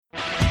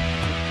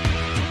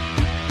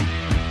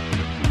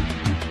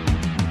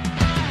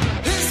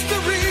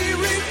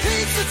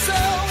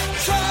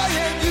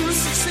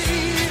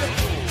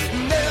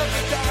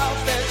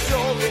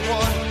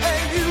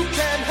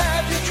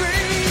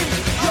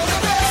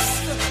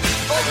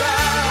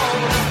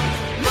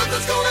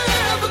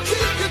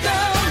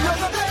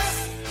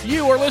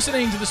are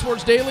listening to the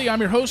Sports Daily. I'm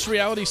your host,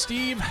 Reality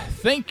Steve.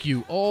 Thank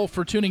you all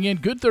for tuning in.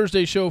 Good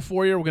Thursday show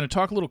for you. We're going to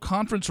talk a little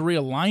conference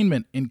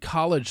realignment in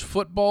college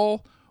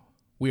football.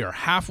 We are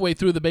halfway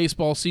through the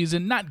baseball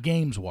season, not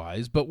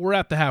games-wise, but we're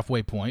at the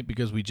halfway point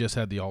because we just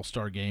had the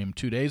All-Star game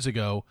 2 days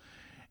ago,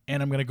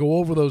 and I'm going to go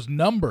over those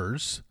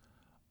numbers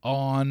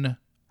on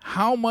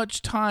how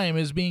much time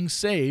is being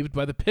saved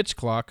by the pitch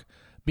clock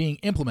being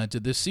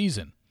implemented this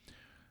season.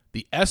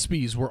 The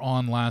ESPYs were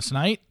on last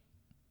night,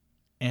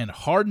 and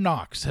Hard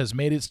Knocks has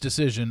made its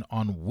decision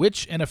on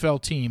which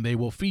NFL team they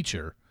will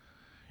feature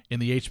in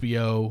the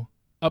HBO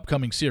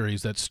upcoming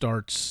series that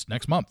starts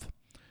next month.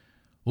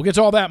 We'll get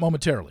to all that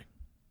momentarily.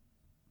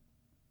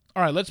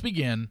 All right, let's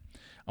begin.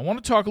 I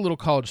want to talk a little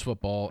college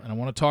football, and I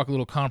want to talk a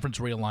little conference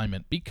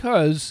realignment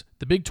because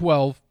the Big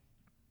 12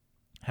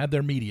 had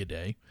their media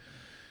day,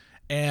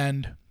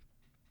 and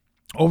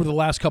over the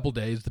last couple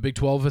days, the Big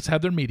 12 has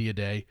had their media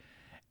day,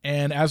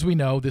 and as we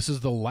know, this is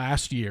the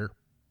last year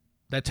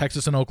that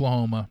Texas and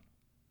Oklahoma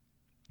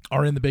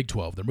are in the Big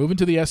 12. They're moving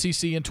to the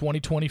SEC in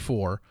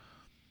 2024,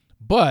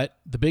 but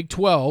the Big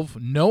 12,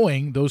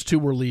 knowing those two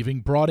were leaving,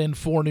 brought in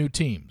 4 new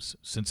teams: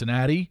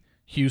 Cincinnati,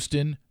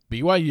 Houston,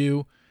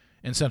 BYU,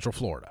 and Central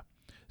Florida.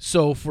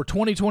 So for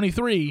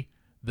 2023,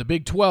 the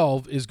Big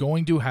 12 is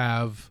going to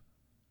have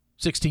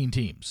 16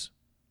 teams.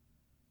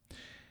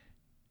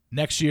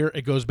 Next year,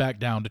 it goes back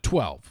down to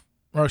 12.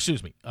 Or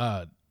excuse me,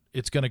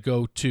 it's going to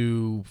go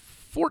to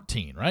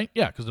 14, right?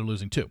 Yeah, because they're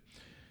losing 2.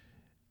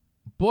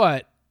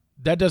 But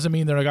that doesn't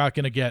mean they're not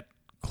going to get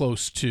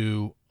close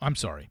to,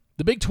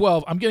 the Big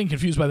 12, I'm getting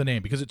confused by the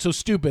name because it's so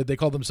stupid. They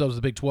call themselves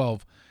the Big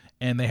 12,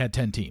 and they had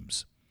 10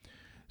 teams.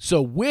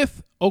 So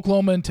with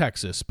Oklahoma and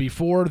Texas,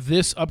 before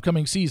this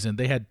upcoming season,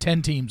 they had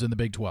 10 teams in the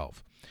Big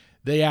 12.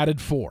 They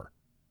added 4,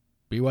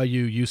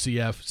 BYU,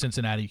 UCF,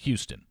 Cincinnati,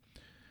 Houston.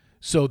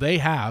 So they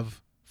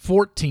have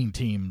 14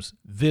 teams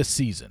this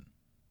season.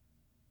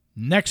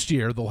 Next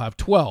year, they'll have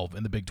 12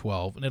 in the Big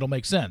 12, and it'll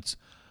make sense.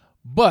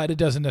 But it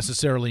doesn't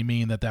necessarily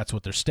mean that that's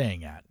what they're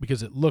staying at,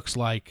 because it looks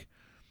like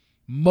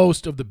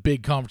most of the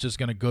big conferences are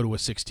going to go to a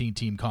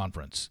 16-team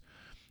conference.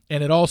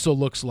 And it also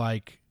looks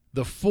like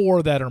the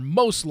 4 that are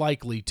most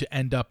likely to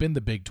end up in the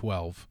Big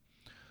 12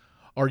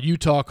 are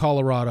Utah,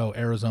 Colorado,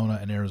 Arizona,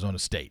 and Arizona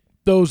State.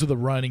 Those are the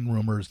running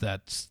rumors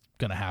that's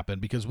going to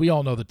happen, because we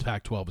all know that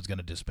Pac-12 is going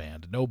to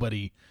disband.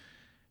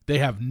 They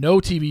have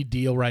no TV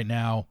deal right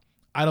now.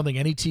 I don't think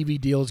any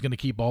TV deal is going to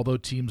keep all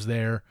those teams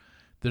there.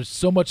 There's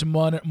so much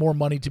more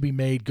money to be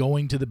made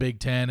going to the Big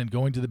 10 and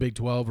going to the Big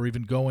 12 or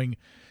even going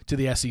to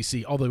the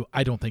SEC, although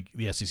I don't think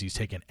the SEC's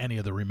taken any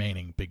of the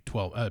remaining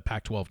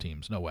Pac-12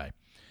 teams. No way.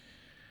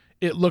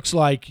 It looks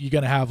like you're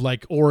going to have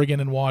like Oregon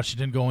and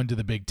Washington going to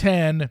the Big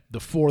 10, the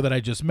 4 that I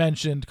just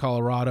mentioned,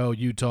 Colorado,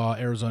 Utah,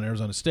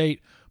 Arizona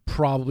State,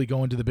 probably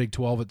going to the Big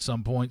 12 at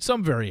some point,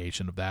 some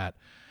variation of that.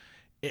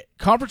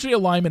 Conference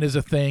realignment is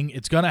a thing.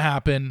 It's going to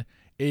happen.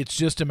 It's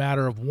just a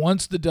matter of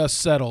once the dust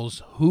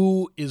settles,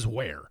 who is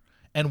where.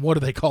 And what are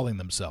they calling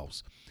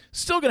themselves?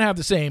 Still going to have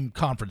the same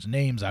conference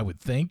names, I would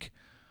think,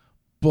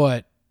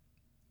 but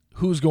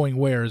who's going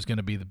where is going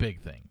to be the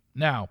big thing.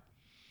 Now,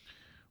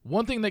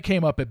 one thing that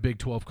came up at Big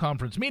 12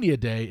 Conference Media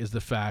Day is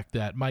the fact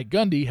that Mike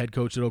Gundy, head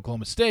coach at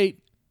Oklahoma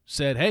State,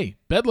 said, hey,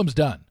 Bedlam's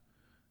done.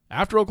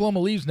 After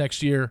Oklahoma leaves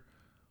next year,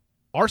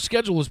 our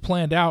schedule is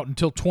planned out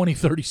until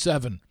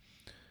 2037.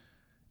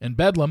 And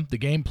Bedlam, the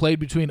game played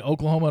between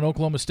Oklahoma and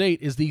Oklahoma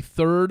State, is the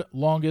 3rd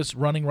longest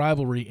running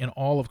rivalry in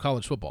all of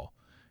college football.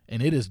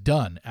 And it is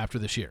done after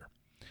this year.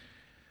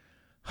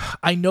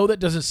 I know that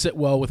doesn't sit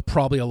well with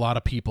probably a lot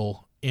of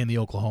people in the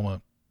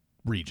Oklahoma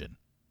region.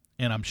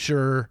 And I'm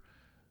sure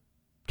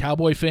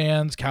Cowboy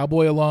fans,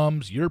 Cowboy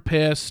alums, you're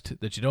pissed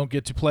that you don't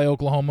get to play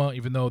Oklahoma,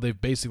 even though they've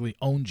basically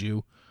owned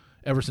you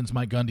ever since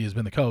Mike Gundy has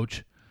been the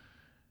coach.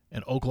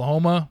 And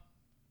Oklahoma,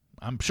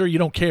 I'm sure you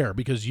don't care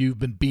because you've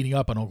been beating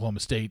up on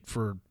Oklahoma State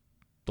for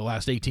the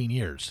last 18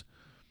 years.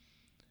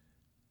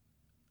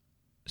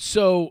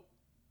 So,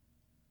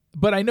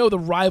 but I know the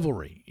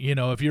rivalry,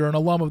 if you're an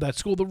alum of that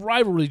school, the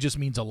rivalry just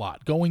means a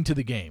lot. Going to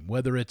the game,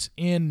 whether it's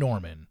in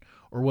Norman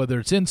or whether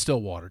it's in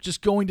Stillwater,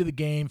 just going to the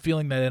game,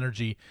 feeling that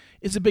energy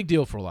is a big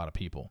deal for a lot of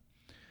people.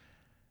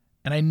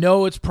 And I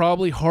know it's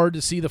probably hard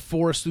to see the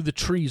forest through the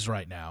trees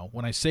right now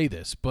when I say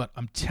this, but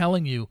I'm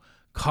telling you,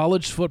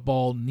 college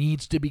football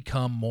needs to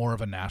become more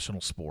of a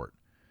national sport.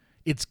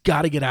 It's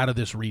got to get out of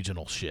this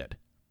regional shit.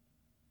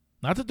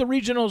 Not that the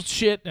regional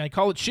shit, and I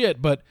call it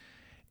shit, but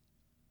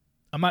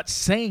I'm not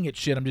saying it's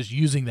shit. I'm just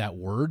using that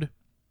word.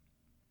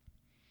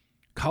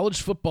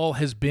 College football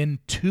has been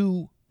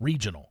too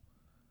regional.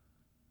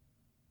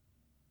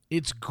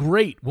 It's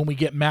great when we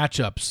get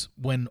matchups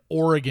when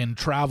Oregon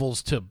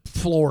travels to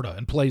Florida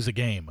and plays a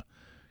game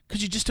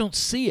because you just don't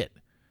see it.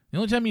 The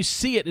only time you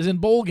see it is in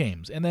bowl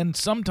games. And then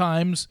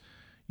sometimes,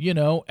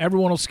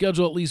 everyone will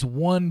schedule at least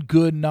one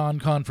good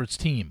non-conference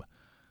team.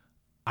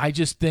 I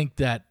just think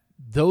that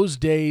those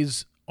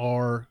days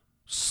are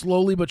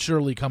slowly but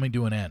surely coming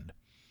to an end.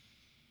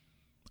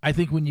 I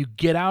think when you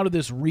get out of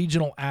this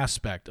regional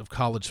aspect of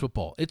college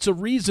football, it's a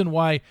reason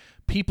why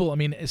people,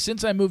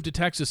 since I moved to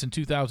Texas in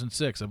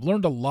 2006, I've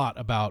learned a lot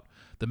about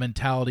the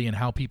mentality and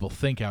how people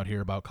think out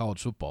here about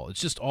college football. It's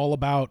just all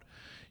about,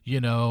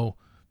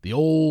 the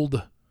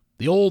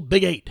old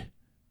Big Eight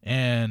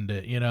and,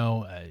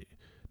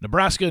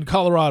 Nebraska and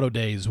Colorado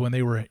days when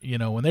they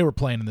were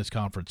playing in this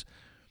conference.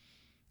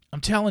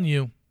 I'm telling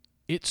you,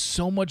 it's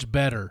so much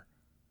better.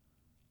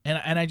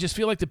 And I just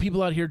feel like the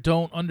people out here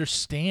don't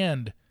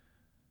understand.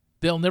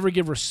 They'll never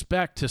give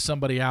respect to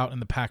somebody out in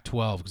the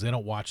Pac-12 because they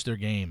don't watch their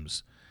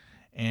games.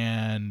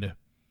 And,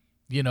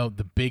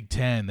 the Big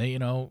Ten,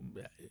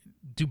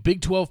 do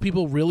Big 12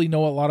 people really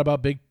know a lot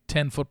about Big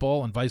Ten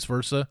football and vice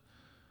versa?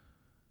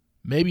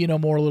 Maybe you know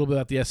more a little bit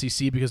about the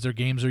SEC because their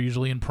games are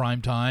usually in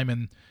prime time,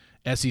 and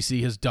SEC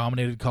has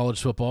dominated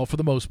college football for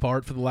the most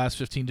part for the last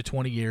 15 to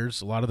 20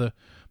 years.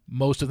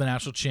 Most of the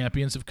national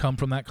champions have come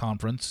from that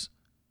conference.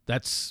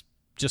 That's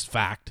just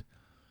fact.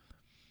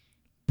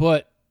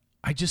 But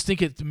I just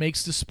think it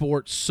makes the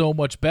sport so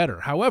much better.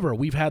 However,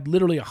 we've had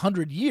literally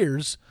 100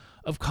 years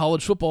of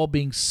college football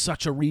being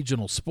such a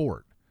regional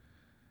sport.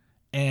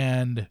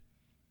 And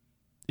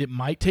it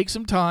might take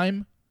some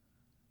time,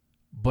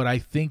 but I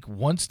think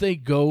once they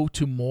go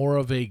to more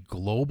of a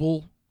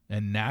global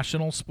and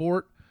national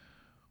sport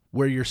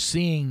where you're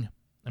seeing,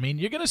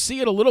 you're going to see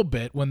it a little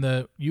bit when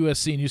the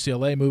USC and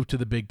UCLA move to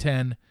the Big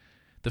Ten.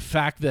 The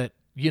fact that,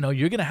 you're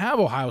going to have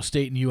Ohio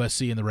State and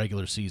USC in the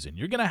regular season.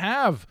 You're going to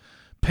have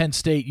Penn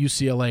State,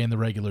 UCLA in the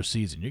regular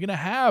season. You're going to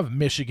have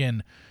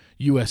Michigan,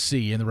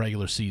 USC in the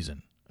regular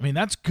season.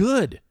 That's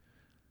good.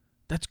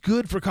 That's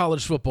good for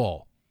college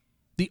football.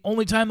 The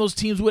only time those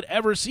teams would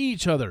ever see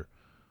each other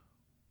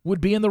would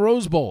be in the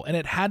Rose Bowl, and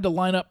it had to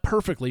line up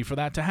perfectly for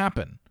that to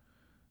happen.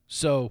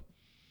 So,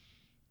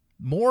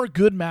 more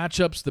good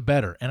matchups, the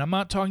better. And I'm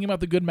not talking about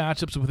the good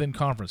matchups within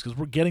conference because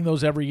we're getting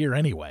those every year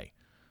anyway.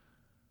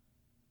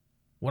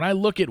 When I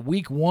look at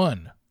week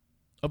 1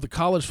 of the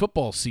college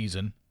football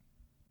season,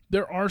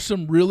 there are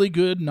some really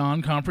good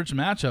non-conference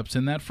matchups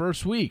in that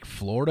first week.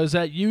 Florida's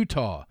at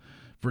Utah.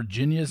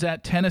 Virginia's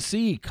at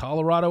Tennessee.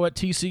 Colorado at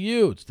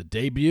TCU. It's the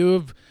debut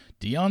of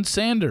Deion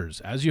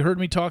Sanders. As you heard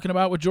me talking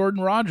about with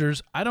Jordan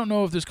Rodgers, I don't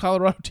know if this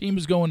Colorado team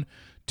is going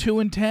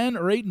 2-10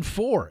 or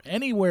 8-4.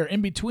 Anywhere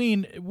in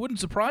between, it wouldn't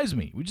surprise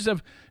me. We just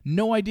have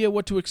no idea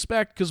what to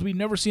expect because we've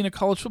never seen a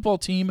college football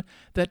team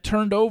that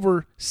turned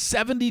over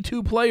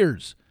 72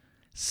 players.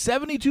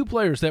 72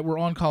 players that were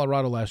on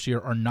Colorado last year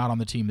are not on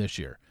the team this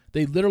year.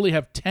 They literally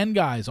have 10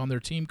 guys on their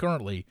team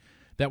currently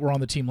that were on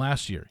the team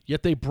last year.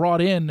 Yet they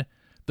brought in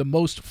the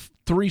most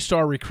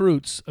 3-star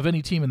recruits of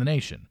any team in the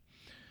nation.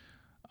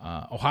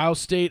 Ohio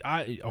State,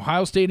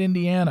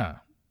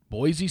 Indiana,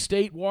 Boise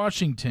State,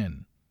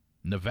 Washington,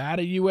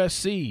 Nevada,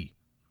 USC,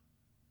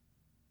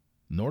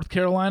 North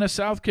Carolina,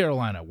 South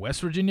Carolina,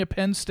 West Virginia,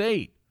 Penn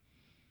State.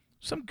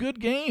 Some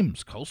good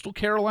games. Coastal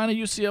Carolina,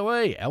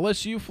 UCLA,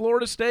 LSU,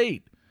 Florida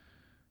State,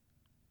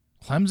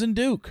 Clemson,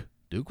 Duke.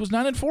 Duke was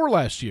 9-4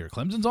 last year.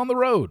 Clemson's on the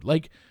road.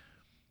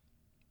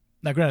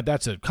 Now granted,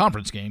 that's a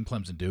conference game,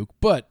 Clemson, Duke,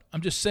 but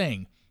I'm just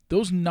saying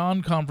those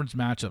non-conference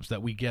matchups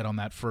that we get on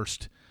that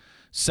first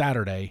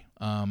Saturday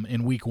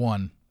in week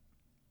 1.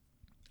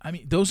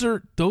 Those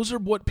are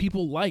what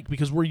people like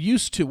because we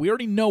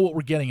already know what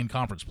we're getting in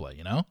conference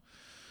play,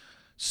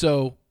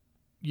 So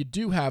you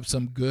do have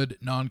some good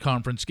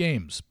non-conference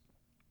games.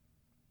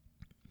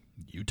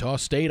 Utah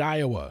State,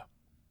 Iowa.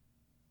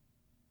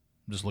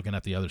 I'm just looking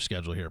at the other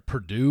schedule here.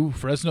 Purdue,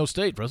 Fresno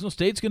State. Fresno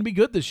State's going to be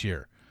good this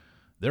year.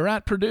 They're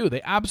at Purdue.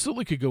 They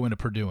absolutely could go into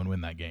Purdue and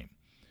win that game.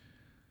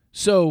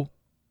 So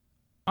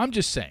I'm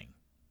just saying,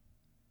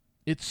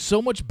 it's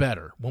so much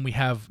better when we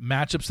have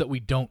matchups that we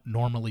don't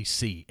normally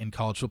see in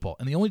college football.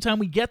 And the only time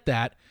we get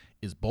that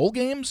is bowl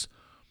games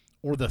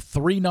or the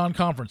 3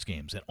 non-conference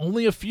games. And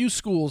only a few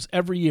schools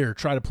every year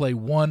try to play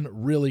one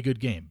really good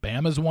game.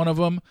 Bama's one of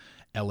them.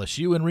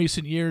 LSU in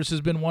recent years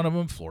has been one of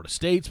them. Florida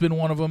State's been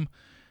one of them.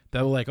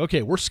 That were like,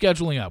 okay, we're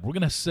scheduling up. We're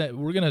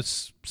gonna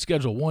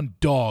schedule one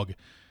dog,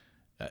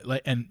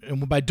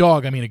 and by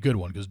dog I mean a good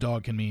one because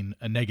dog can mean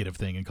a negative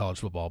thing in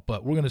college football.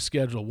 But we're gonna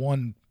schedule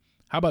one.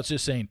 How about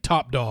just saying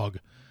top dog,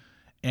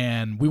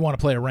 and we want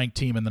to play a ranked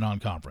team in the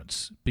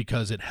non-conference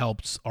because it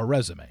helps our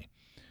resume.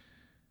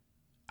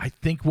 I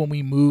think when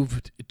we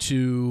moved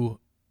to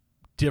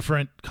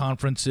different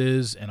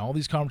conferences and all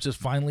these conferences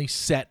finally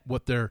set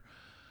what their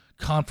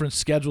conference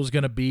schedule is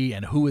going to be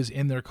and who is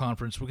in their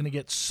conference, we're going to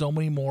get so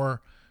many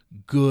more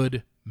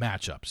good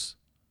matchups,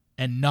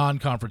 and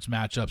non-conference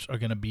matchups are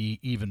going to be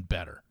even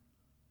better.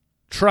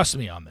 Trust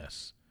me on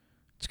this.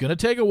 It's going to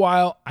take a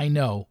while, I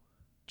know.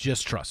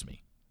 Just trust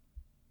me.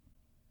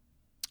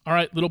 All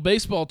right, little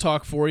baseball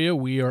talk for you.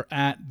 We are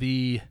at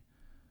the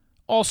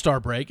All-Star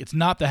break. It's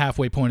not the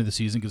halfway point of the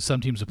season because some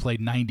teams have played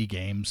 90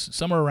 games,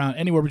 somewhere around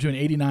anywhere between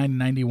 89 and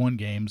 91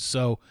 games.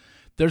 So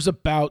there's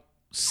about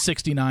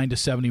 69 to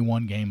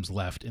 71 games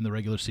left in the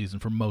regular season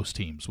for most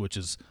teams, which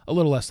is a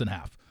little less than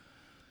half.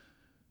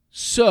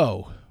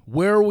 So,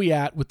 where are we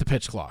at with the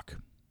pitch clock?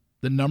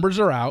 The numbers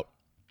are out.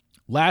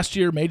 Last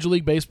year, Major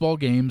League Baseball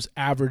games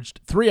averaged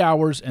 3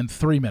 hours and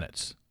 3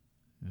 minutes.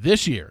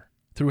 This year,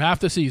 through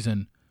half the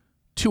season,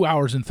 2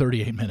 hours and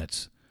 38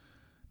 minutes.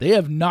 They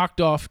have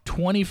knocked off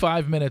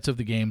 25 minutes of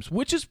the games,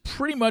 which is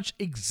pretty much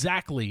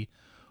exactly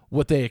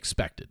what they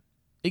expected.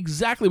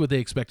 Exactly what they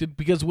expected,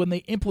 because when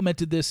they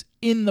implemented this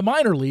in the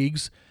minor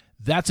leagues,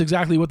 that's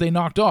exactly what they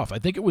knocked off. I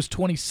think it was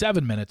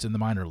 27 minutes in the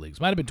minor leagues.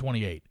 Might have been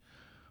 28.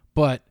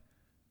 But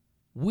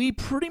we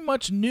pretty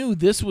much knew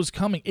this was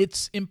coming.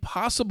 It's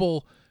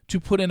impossible to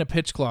put in a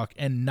pitch clock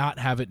and not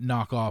have it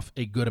knock off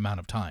a good amount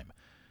of time.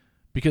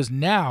 Because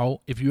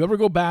now, if you ever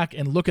go back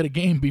and look at a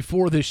game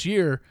before this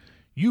year,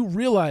 you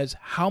realize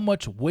how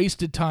much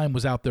wasted time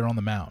was out there on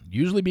the mound,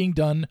 usually being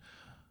done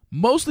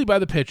mostly by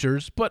the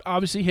pitchers, but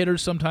obviously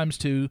hitters sometimes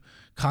too,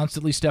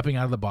 constantly stepping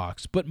out of the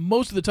box. But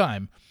most of the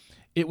time,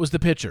 it was the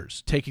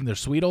pitchers taking their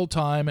sweet old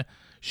time,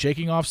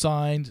 shaking off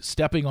signs,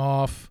 stepping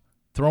off,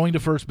 throwing to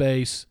first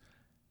base.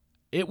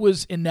 It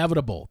was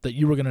inevitable that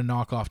you were going to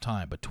knock off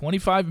time. But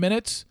 25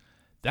 minutes,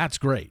 that's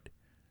great.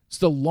 It's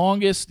the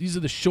longest, these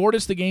are the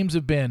shortest the games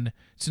have been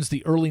since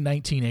the early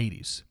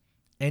 1980s.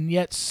 And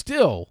yet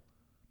still,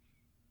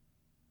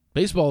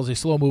 baseball is a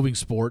slow-moving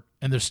sport,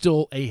 and there's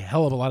still a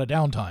hell of a lot of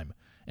downtime.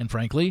 And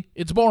frankly,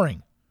 it's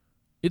boring.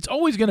 It's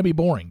always going to be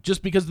boring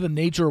just because of the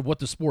nature of what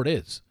the sport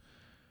is.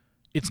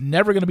 It's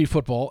never going to be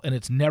football, and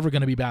it's never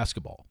going to be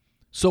basketball.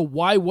 So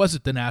why was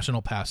it the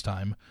national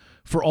pastime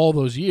for all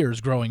those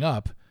years growing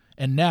up,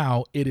 and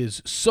now it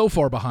is so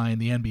far behind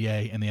the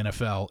NBA and the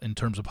NFL in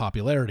terms of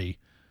popularity?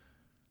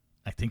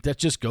 I think that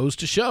just goes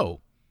to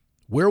show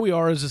where we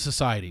are as a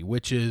society,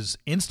 which is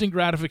instant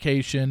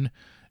gratification.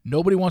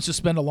 Nobody wants to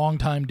spend a long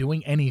time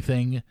doing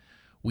anything.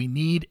 We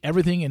need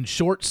everything in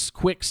short,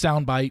 quick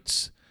sound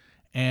bites,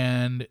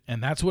 and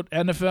that's what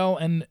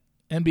NFL and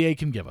NBA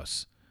can give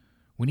us.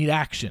 We need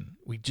action.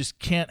 We just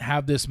can't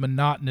have this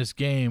monotonous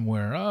game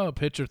where,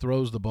 pitcher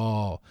throws the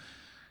ball,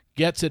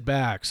 gets it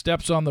back,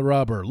 steps on the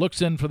rubber,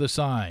 looks in for the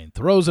sign,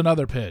 throws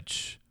another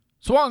pitch,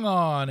 swung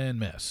on and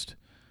missed,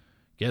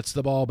 gets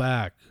the ball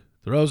back,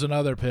 throws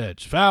another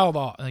pitch, foul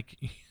ball. Like,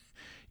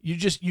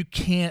 you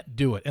can't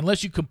do it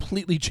unless you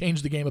completely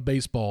change the game of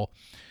baseball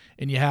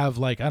and you have,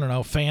 like, I don't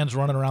know, fans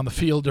running around the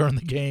field during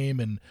the game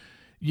and,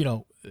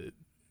 it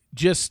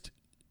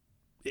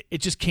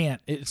just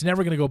can't. It's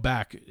never going to go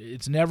back.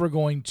 It's never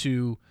going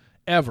to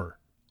ever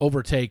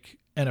overtake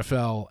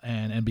NFL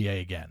and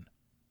NBA again.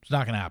 It's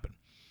not going to happen.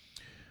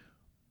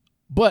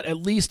 But at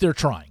least they're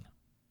trying.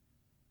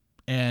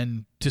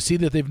 And to see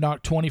that they've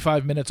knocked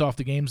 25 minutes off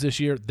the games this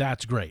year,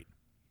 that's great.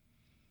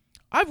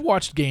 I've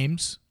watched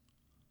games.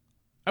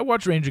 I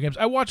watch Ranger games.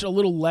 I watch a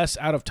little less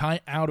out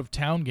of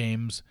town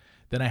games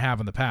than I have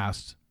in the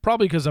past,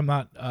 probably because I'm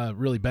not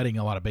really betting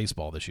a lot of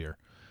baseball this year.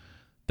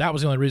 That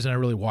was the only reason I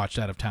really watched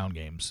out-of-town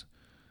games.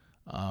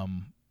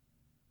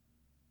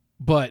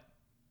 But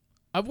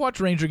I've watched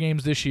Ranger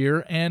games this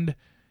year, and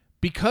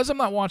because I'm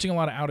not watching a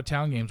lot of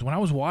out-of-town games, when I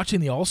was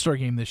watching the All-Star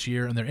game this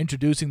year and they're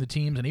introducing the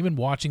teams and even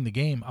watching the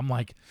game, I'm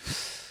like,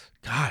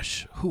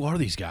 gosh, who are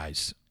these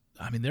guys?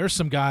 I mean, there's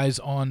some guys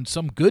on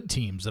some good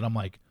teams that I'm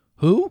like,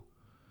 who?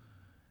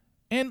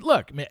 And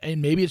look,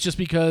 and maybe it's just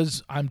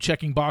because I'm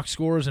checking box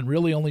scores and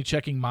really only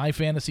checking my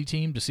fantasy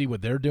team to see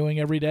what they're doing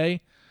every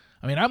day.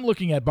 I mean, I'm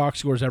looking at box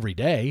scores every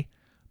day,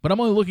 but I'm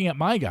only looking at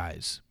my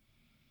guys.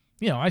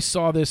 I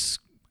saw this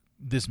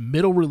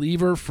middle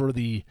reliever for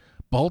the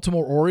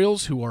Baltimore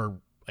Orioles, who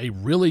are a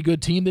really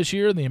good team this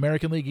year in the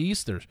American League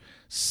East. They're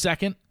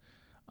second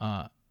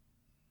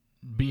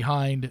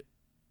behind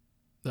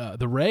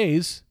the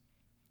Rays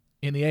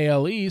in the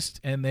AL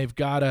East, and they've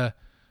got a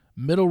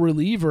middle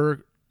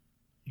reliever,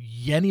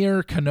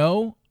 Yennier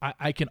Cano.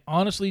 I can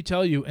honestly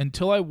tell you,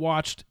 until I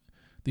watched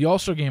the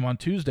All-Star game on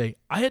Tuesday,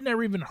 I had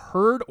never even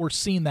heard or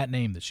seen that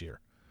name this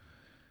year.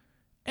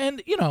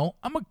 And,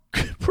 I'm a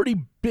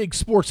pretty big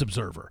sports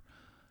observer.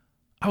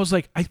 I was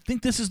like, I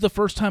think this is the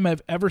first time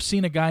I've ever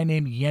seen a guy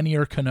named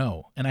Yennier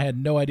Cano, and I had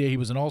no idea he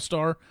was an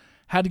All-Star.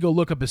 Had to go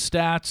look up his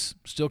stats,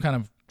 still kind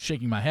of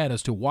shaking my head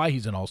as to why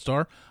he's an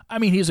All-Star. I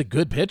mean, he's a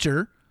good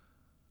pitcher.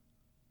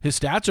 His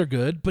stats are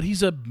good, but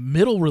he's a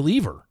middle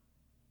reliever.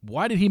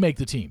 Why did he make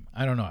the team?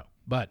 I don't know.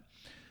 But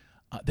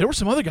there were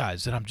some other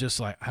guys that I'm just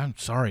like, I'm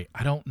sorry,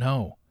 I don't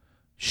know.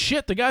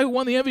 Shit, the guy who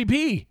won the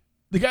MVP,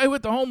 the guy who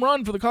hit the home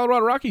run for the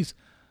Colorado Rockies,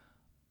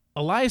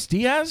 Elias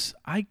Diaz,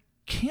 I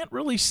can't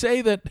really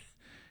say that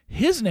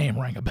his name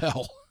rang a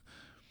bell.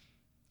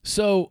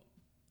 So,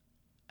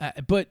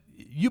 but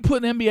you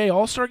put an NBA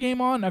All-Star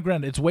game on, now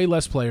granted, it's way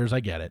less players, I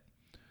get it.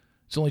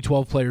 It's only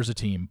 12 players a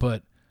team,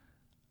 but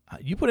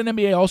you put an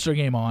NBA All-Star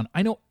game on,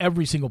 I know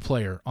every single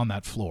player on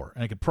that floor,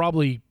 and I could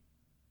probably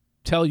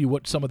tell you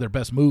what some of their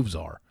best moves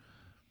are.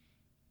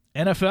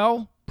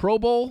 NFL, Pro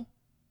Bowl,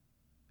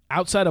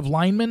 outside of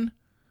linemen,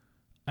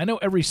 I know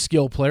every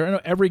skill player. I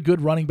know every good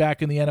running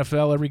back in the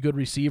NFL, every good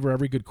receiver,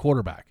 every good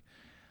quarterback.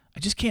 I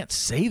just can't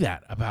say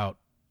that about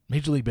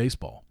Major League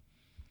Baseball.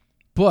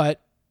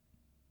 But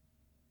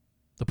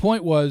the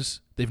point was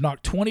they've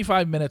knocked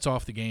 25 minutes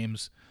off the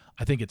games.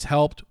 I think it's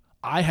helped.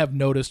 I have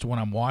noticed when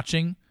I'm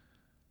watching,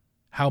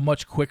 how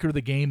much quicker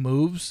the game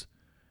moves.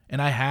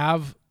 And I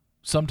have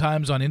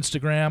sometimes on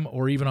Instagram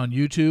or even on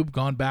YouTube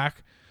gone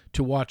back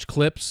to watch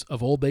clips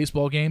of old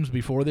baseball games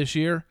before this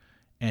year,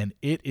 and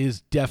it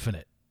is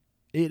definite.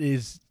 It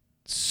is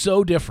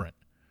so different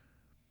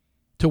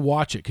to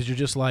watch it because you're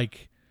just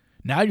like,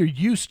 now you're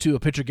used to a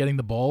pitcher getting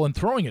the ball and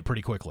throwing it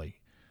pretty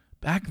quickly.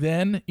 Back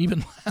then,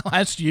 even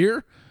last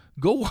year,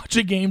 go watch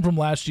a game from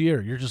last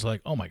year. You're just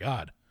like, oh my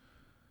God.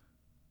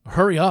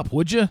 Hurry up,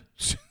 would you?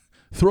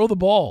 Throw the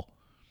ball.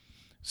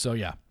 So,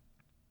 yeah.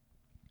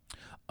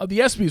 The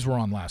ESPYs were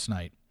on last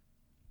night.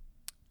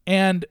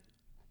 And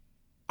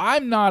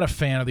I'm not a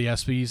fan of the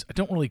ESPYs. I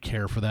don't really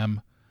care for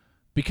them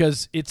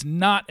because it's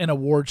not an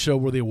award show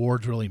where the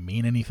awards really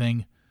mean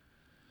anything.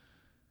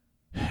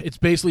 It's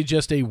basically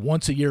just a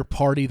once-a-year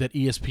party that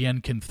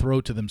ESPN can throw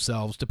to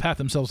themselves to pat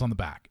themselves on the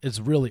back. It's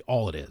really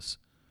all it is.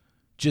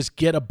 Just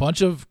get a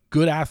bunch of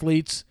good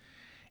athletes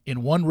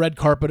in one red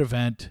carpet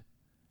event,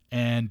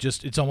 and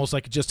just it's almost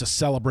like just a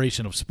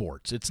celebration of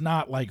sports. It's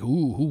not like,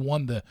 ooh, who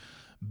won the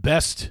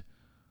best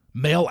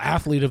male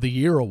athlete of the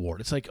year award.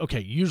 It's like, okay,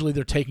 usually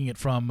they're taking it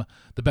from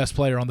the best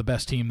player on the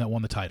best team that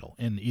won the title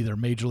in either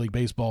Major League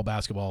Baseball,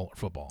 basketball, or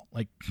football.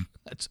 Like,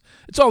 it's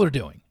all they're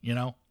doing, you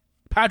know?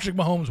 Patrick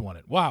Mahomes won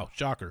it. Wow,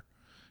 shocker,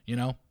 you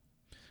know?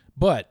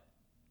 But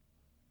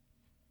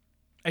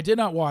I did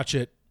not watch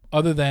it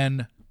other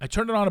than I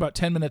turned it on about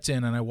 10 minutes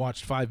in and I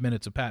watched 5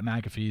 minutes of Pat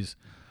McAfee's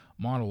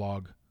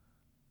monologue.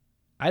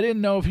 I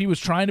didn't know if he was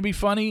trying to be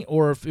funny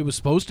or if it was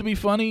supposed to be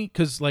funny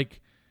because, like,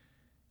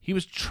 he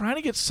was trying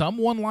to get some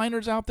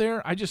one-liners out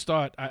there. I just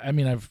thought, I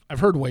mean, I've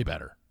heard way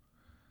better.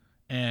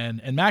 And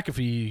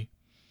McAfee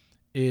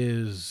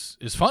is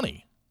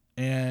funny.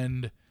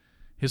 And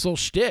his whole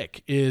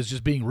shtick is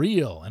just being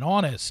real and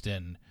honest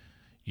and,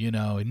 you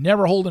know, and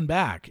never holding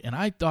back. And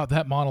I thought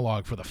that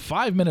monologue, for the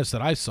 5 minutes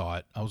that I saw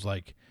it, I was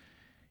like,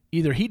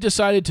 either he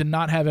decided to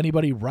not have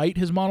anybody write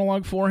his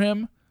monologue for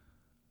him,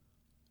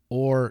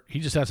 or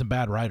he just had some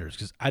bad writers,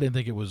 because I didn't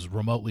think it was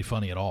remotely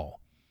funny at all.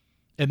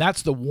 And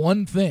that's the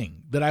one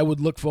thing that I would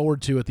look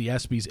forward to at the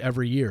ESPYs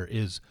every year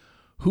is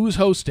who's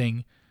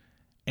hosting.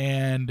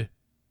 And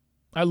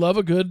I love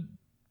a good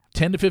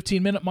 10 to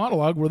 15-minute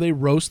monologue where they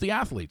roast the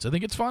athletes. I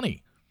think it's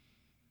funny.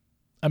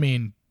 I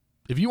mean,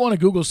 if you want to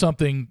Google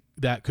something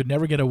that could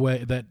never get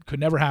away, that could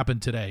never happen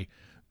today,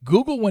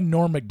 Google when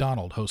Norm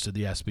Macdonald hosted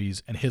the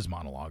ESPYs and his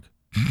monologue.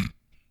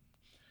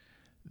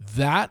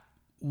 That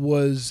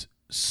was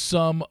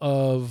some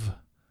of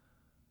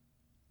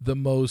the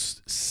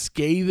most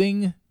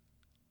scathing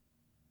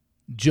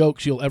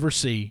jokes you'll ever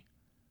see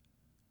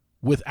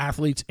with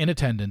athletes in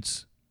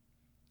attendance.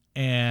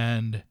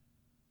 And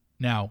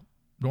now,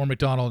 Norm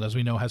Macdonald, as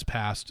we know, has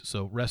passed,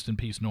 so rest in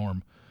peace,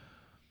 Norm.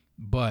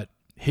 But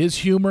his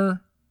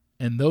humor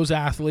and those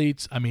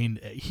athletes, I mean,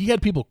 he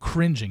had people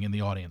cringing in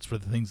the audience for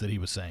the things that he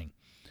was saying.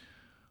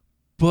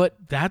 But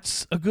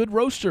that's a good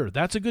roaster.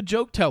 That's a good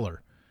joke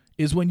teller.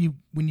 Is when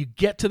you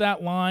get to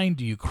that line,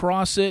 do you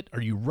cross it?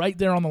 Are you right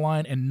there on the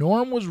line? And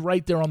Norm was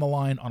right there on the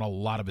line on a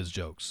lot of his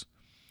jokes.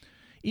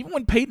 Even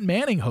when Peyton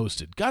Manning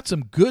hosted, got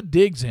some good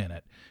digs in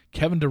it.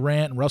 Kevin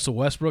Durant and Russell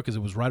Westbrook, as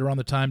it was right around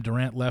the time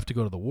Durant left to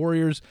go to the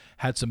Warriors,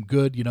 had some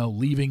good,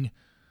 leaving,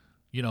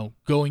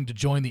 going to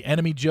join the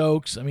enemy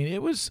jokes. I mean,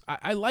 it was,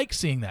 I like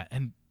seeing that.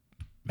 And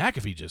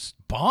McAfee just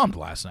bombed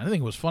last night. I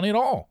think it was funny at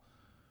all.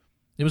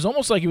 It was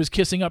almost like he was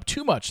kissing up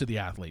too much to the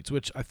athletes,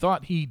 which I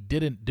thought he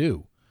didn't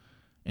do.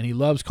 And he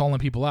loves calling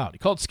people out. He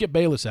called Skip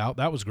Bayless out.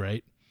 That was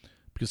great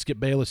because Skip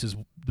Bayless is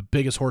the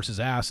biggest horse's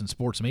ass in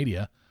sports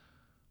media.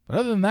 But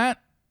other than that,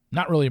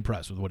 not really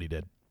impressed with what he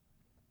did.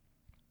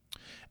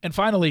 And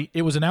finally,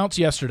 it was announced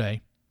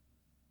yesterday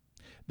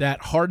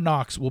that Hard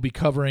Knocks will be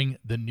covering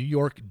the New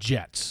York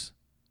Jets.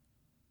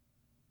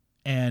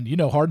 And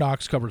Hard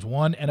Knocks covers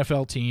one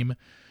NFL team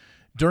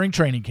during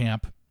training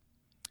camp.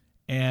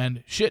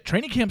 And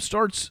training camp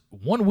starts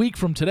 1 week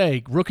from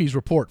today, rookies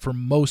report for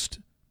most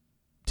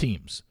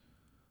teams.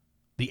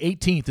 The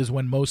 18th is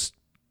when most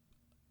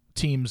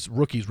teams'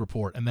 rookies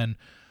report, and then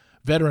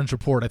veterans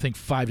report, I think,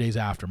 5 days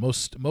after.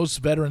 Most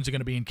veterans are going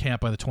to be in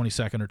camp by the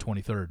 22nd or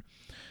 23rd.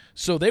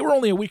 So they were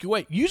only a week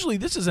away. Usually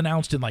this is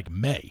announced in like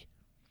May.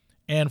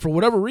 And for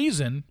whatever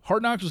reason,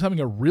 Hard Knocks was having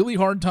a really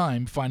hard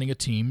time finding a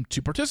team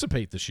to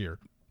participate this year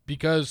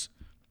because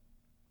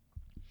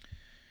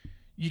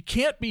you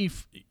can't be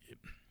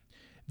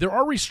 – there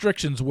are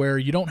restrictions where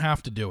you don't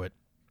have to do it,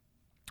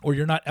 or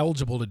you're not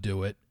eligible to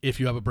do it if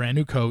you have a brand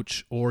new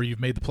coach or you've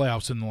made the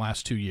playoffs in the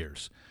last 2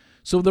 years.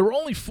 So there were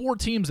only 4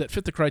 teams that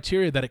fit the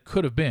criteria that it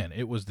could have been.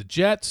 It was the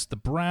Jets, the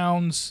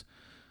Browns,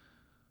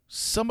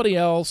 somebody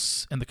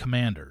else, and the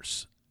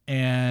Commanders.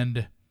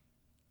 And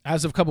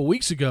as of a couple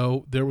weeks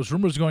ago, there was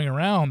rumors going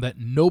around that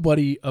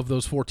nobody of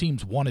those 4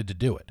 teams wanted to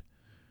do it.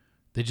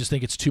 They just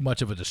think it's too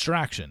much of a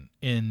distraction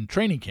in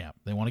training camp.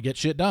 They want to get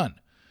shit done.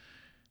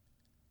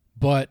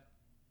 But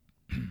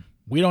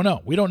we don't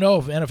know. We don't know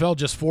if NFL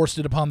just forced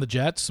it upon the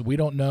Jets. We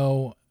don't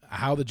know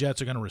how the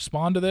Jets are going to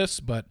respond to this,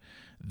 but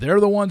they're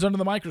the ones under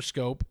the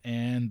microscope,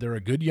 and they're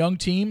a good young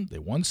team. They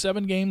won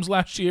 7 games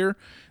last year.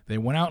 They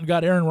went out and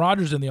got Aaron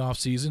Rodgers in the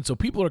offseason, so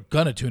people are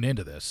going to tune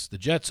into this. The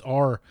Jets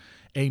are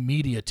a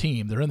media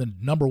team. They're in the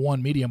number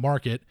 1 media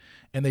market,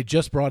 and they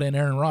just brought in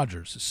Aaron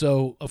Rodgers.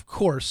 So, of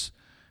course,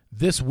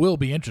 this will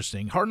be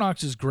interesting. Hard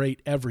Knocks is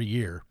great every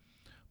year,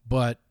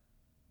 but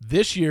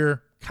this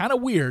year, kind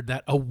of weird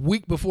that a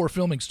week before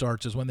filming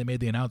starts is when they made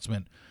the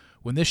announcement,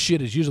 when this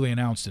shit is usually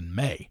announced in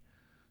May.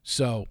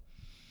 So,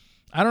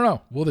 I don't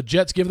know. Will the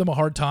Jets give them a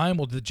hard time?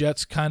 Will the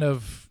Jets kind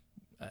of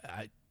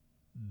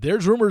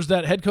there's rumors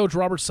that head coach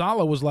Robert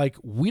Saleh was like,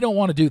 we don't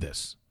want to do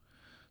this.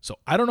 So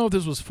I don't know if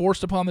this was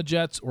forced upon the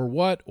Jets or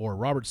what, or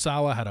Robert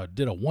Saleh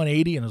did a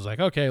 180 and was like,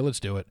 okay, let's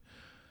do it.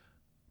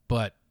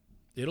 But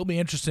it'll be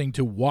interesting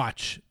to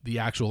watch the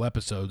actual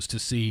episodes to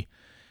see,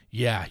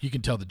 yeah, you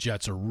can tell the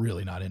Jets are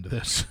really not into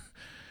this.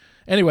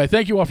 Anyway,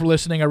 thank you all for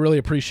listening. I really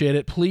appreciate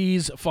it.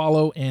 Please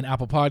follow in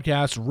Apple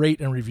Podcasts, rate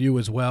and review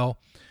as well.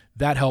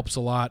 That helps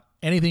a lot.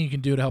 Anything you can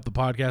do to help the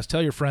podcast,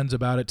 tell your friends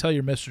about it, tell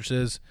your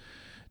mistresses,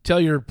 tell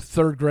your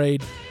 3rd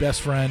grade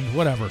best friend,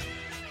 whatever.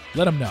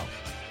 Let them know.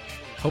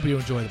 Hope you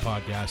enjoy the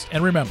podcast.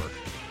 And remember,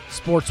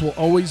 sports will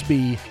always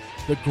be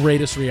the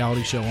greatest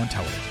reality show on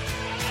television.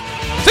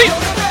 See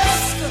you!